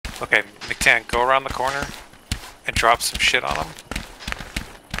Okay, McTan, go around the corner and drop some shit on them.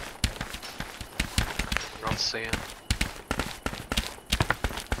 I don't see him.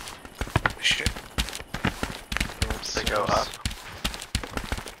 Shit. They go up.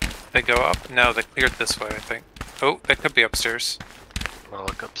 They go up? No, they cleared this way, I think. Oh, they could be upstairs. I'm gonna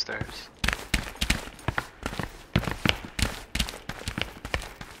look upstairs.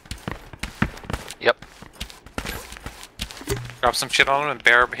 Yep. Drop some shit on him and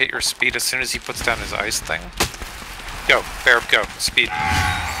Barab hit your speed as soon as he puts down his ice thing. Go, Barab, go. Speed.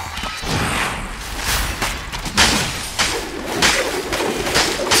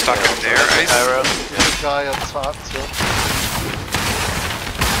 Stuck in there, ice. There's a guy up top too.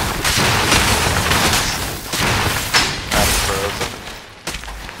 That's frozen.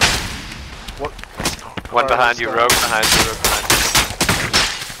 What? One behind you, Rogue behind you, Rogue behind you.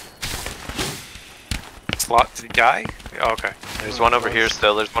 Slot to the guy? Oh, okay. There's one over here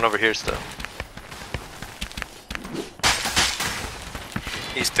still, there's one over here still.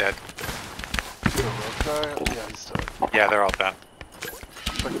 He's dead. The rogue guy? Yeah, he's dead. Yeah, they're all done.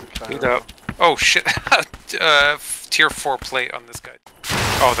 Check the Dude Cairo. up. Oh shit. Tier 4 plate on this guy.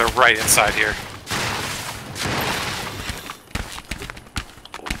 Oh, they're right inside here.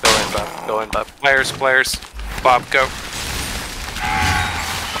 Go in, Bob. Go in, Bob. Players. Bob, go.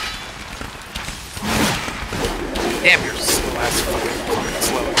 Damn, you're slow ass fucking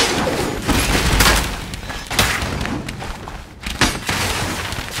slow.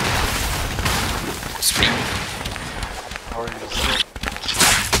 Speed. How are you still?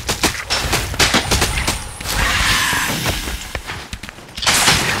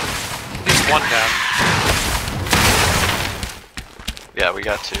 He's one down. Yeah, we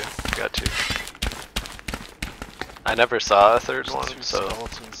got two. We got two. I never saw a third There's one, two so...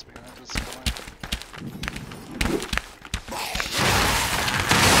 skeletons behind us coming.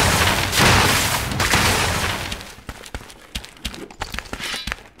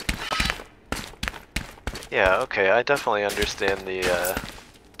 Yeah, okay, I definitely understand the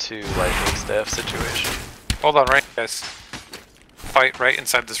two lightning staff situation. Hold on, right, guys. Fight right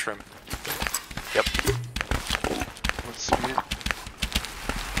inside this room. Yep. What speed?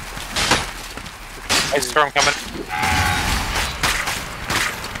 Ice storm coming.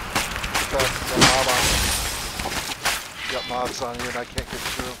 Got mob on you. You got mobs on you and I can't get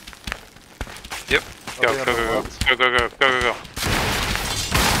through. Yep. Are Go, they on go, the go, left? go, go, go, go, go, go.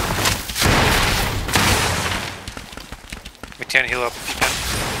 McTan, heal up if you can.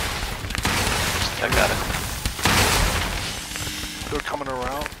 I got it. They're coming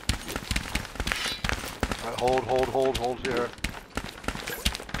around. Alright, hold here.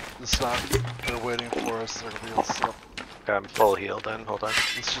 It's not, they're waiting for us, they're gonna be able to stop. Okay, I'm full heal then, hold on.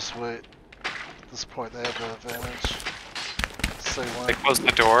 Let's just wait. At this point they have the advantage. Say when. They closed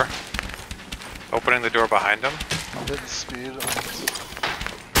the door. Opening the door behind them. I'm hitting speed.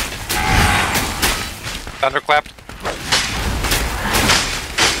 Thunderclap.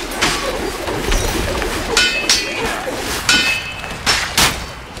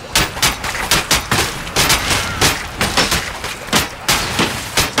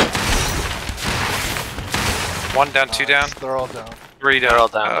 One down, two down, They're all down. three down. They're all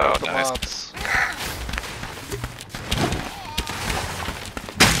down. Oh, The nice. mobs.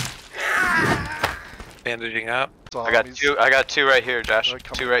 Bandaging up. I got two right here, Josh. They're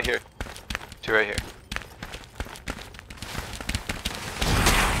coming Two right here. Two right here.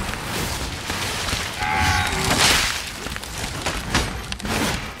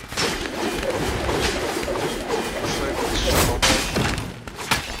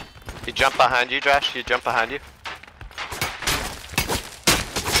 He jumped behind you, Josh. He jumped behind you.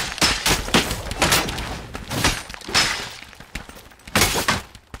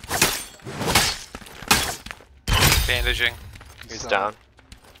 Bandaging. He's down.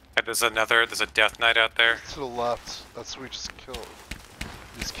 And there's a death knight out there. To the left. That's what we just killed.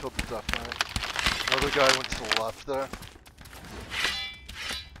 We just killed the Death Knight. Another guy went to the left there.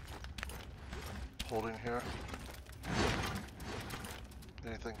 Holding here.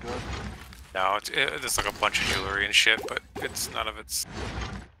 Anything good? No, there's like a bunch of jewelry and shit, but none of it's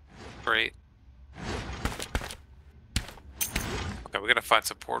great. Okay, we gotta find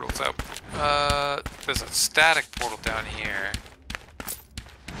some portals out. There's a static portal down here.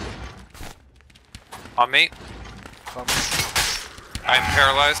 On me. Coming. I'm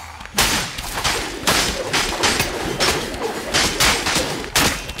paralyzed.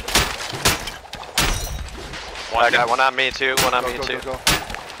 I got one on me too. One on me too. Go.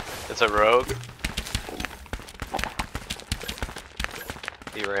 It's a rogue.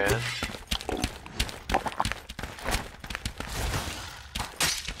 He ran.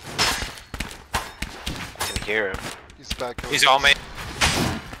 hear him. He's back over. He's all made.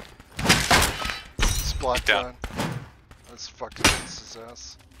 He's blocked down. down. Let's fucked against his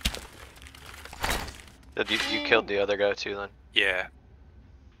ass. Did you killed the other guy too then? Yeah.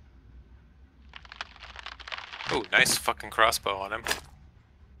 Oh, nice fucking crossbow on him.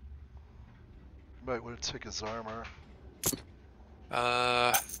 Might want to take his armor.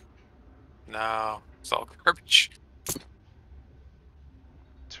 No. It's all garbage.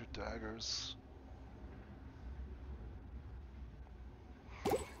 2 daggers.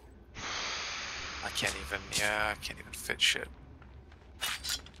 I can't even fit shit.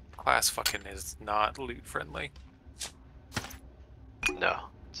 Class fucking is not loot friendly. No,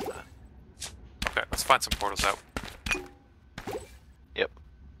 it's not. Okay, let's find some portals out. Yep.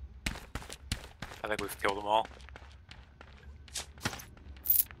 I think we've killed them all.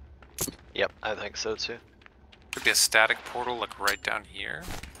 Yep, I think so too. Could be a static portal like right down here.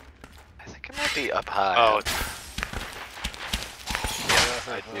 I think it might be up high. Oh,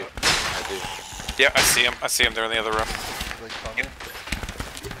 yeah, I do. I do. yeah, I see him. I see him. They're in the other room. Are they coming?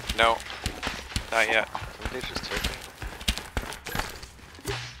 No, not yet. Somebody just took me.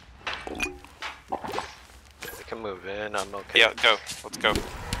 They can move in, I'm okay. Yeah, go. Let's go.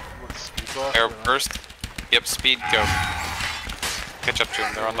 What's speed buff? Air or not? burst. Yep, speed, go. Catch up to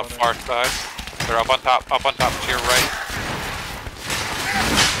them. They're on the far side. They're up on top to your right.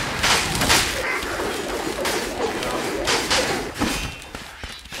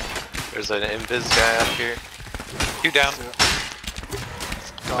 There's an invis guy up here. You down.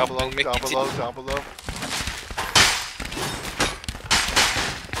 Down Help below, me, down Mickey. below, down below.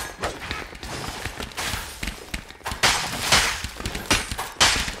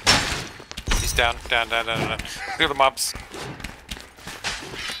 He's down. Clear the mobs.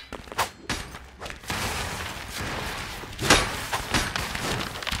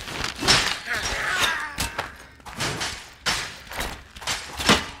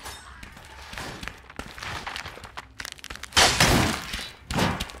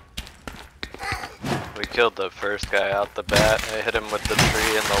 We killed the first guy out the bat. I hit him with the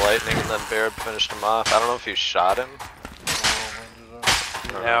tree and the lightning, and then Barab finished him off. I don't know if you shot him.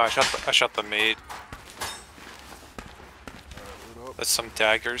 No, I shot the maid. Alright, loot up. There's some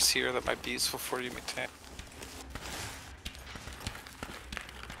daggers here that might be useful for you, McTan.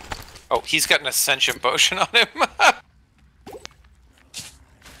 Oh, he's got an ascension potion on him.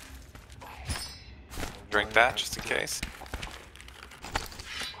 Drink that just in case.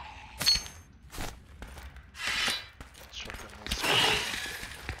 Check in this one.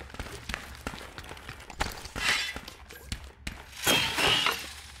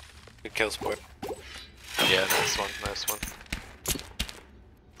 Good kills, boy. Yeah, nice one, nice one.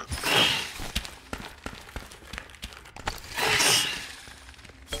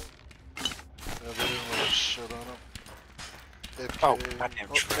 Yeah, they didn't really shit on him. Oh, AFK. goddamn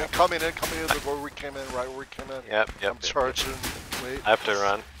Oh, trap. yeah, coming in where we came in, right where we came in. Yep, I'm charging. Wait. I have to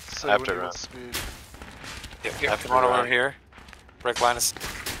run. Say I have when to you run. want speed. Yep, I have to come on over run. here. Rick Linus.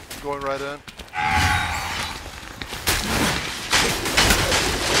 I'm going right in.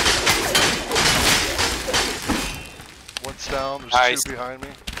 One's down, there's Nice. 2 behind me.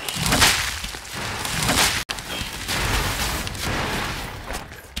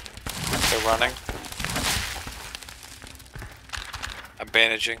 They're running. I'm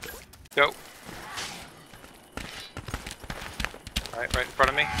bandaging. Go. Right in front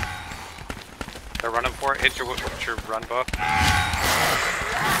of me. They're running for it. Hit your run buff.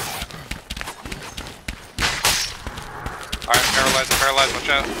 Alright, paralyzed, watch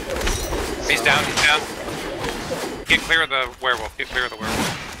out. He's down. Get clear of the werewolf. Get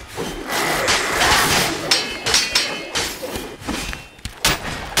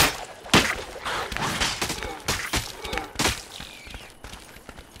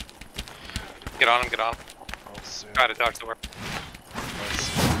on him. I'll see him. Got it, dog's over.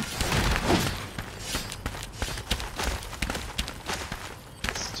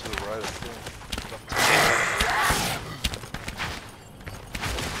 It's to the right, I think.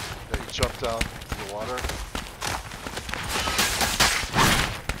 Yeah, you jump down to the water.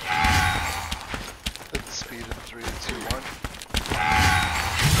 Hit the speed in 3, 2, 1.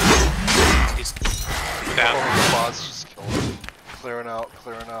 He's down. Oh, the boss just killed him. Clearing out.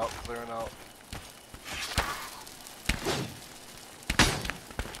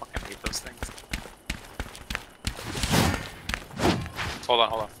 Fucking hate those things. Hold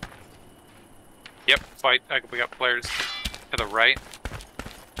on. Yep, fight. We got players to the right.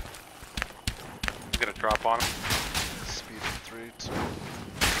 I'm gonna drop on him. Speed in 3, 2.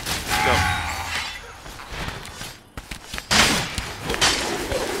 Go.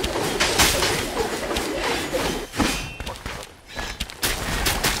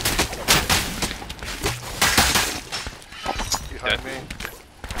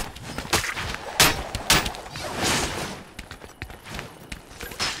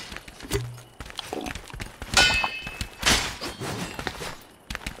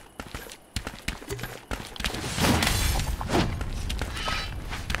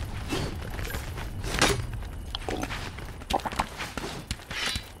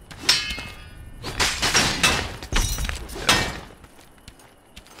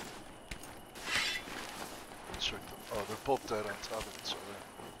 both dead on top of each other.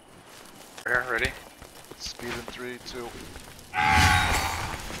 Here, ready? Speed in 3, 2.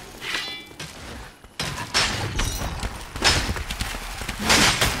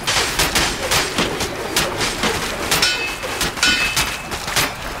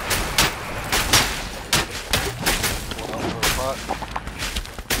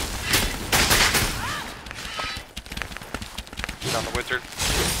 Down the wizard.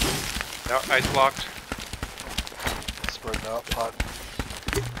 No, ice blocked. Spreading out, pot.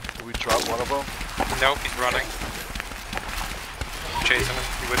 Did we drop one of them? Nope, he's running. Chasing him.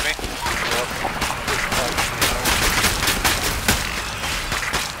 You with me? Yep.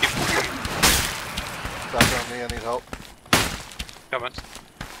 Back on me, I need help. Coming.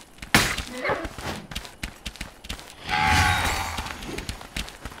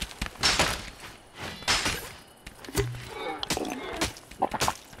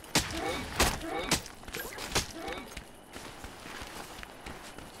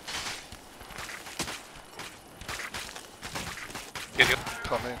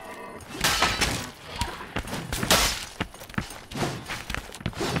 Coming.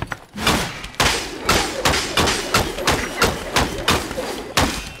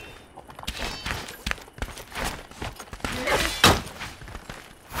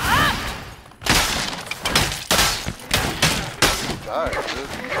 Die,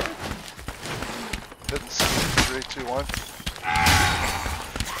 dude. Hitting 3, 2, 1.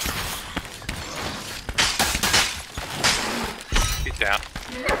 He's down.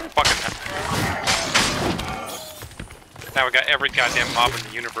 Fucking hell. Now we got every goddamn mob in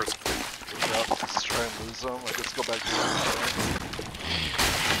the universe. Yep, let's try and lose them. I guess go back to the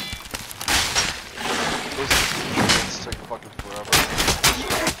Those Trivens take fucking forever.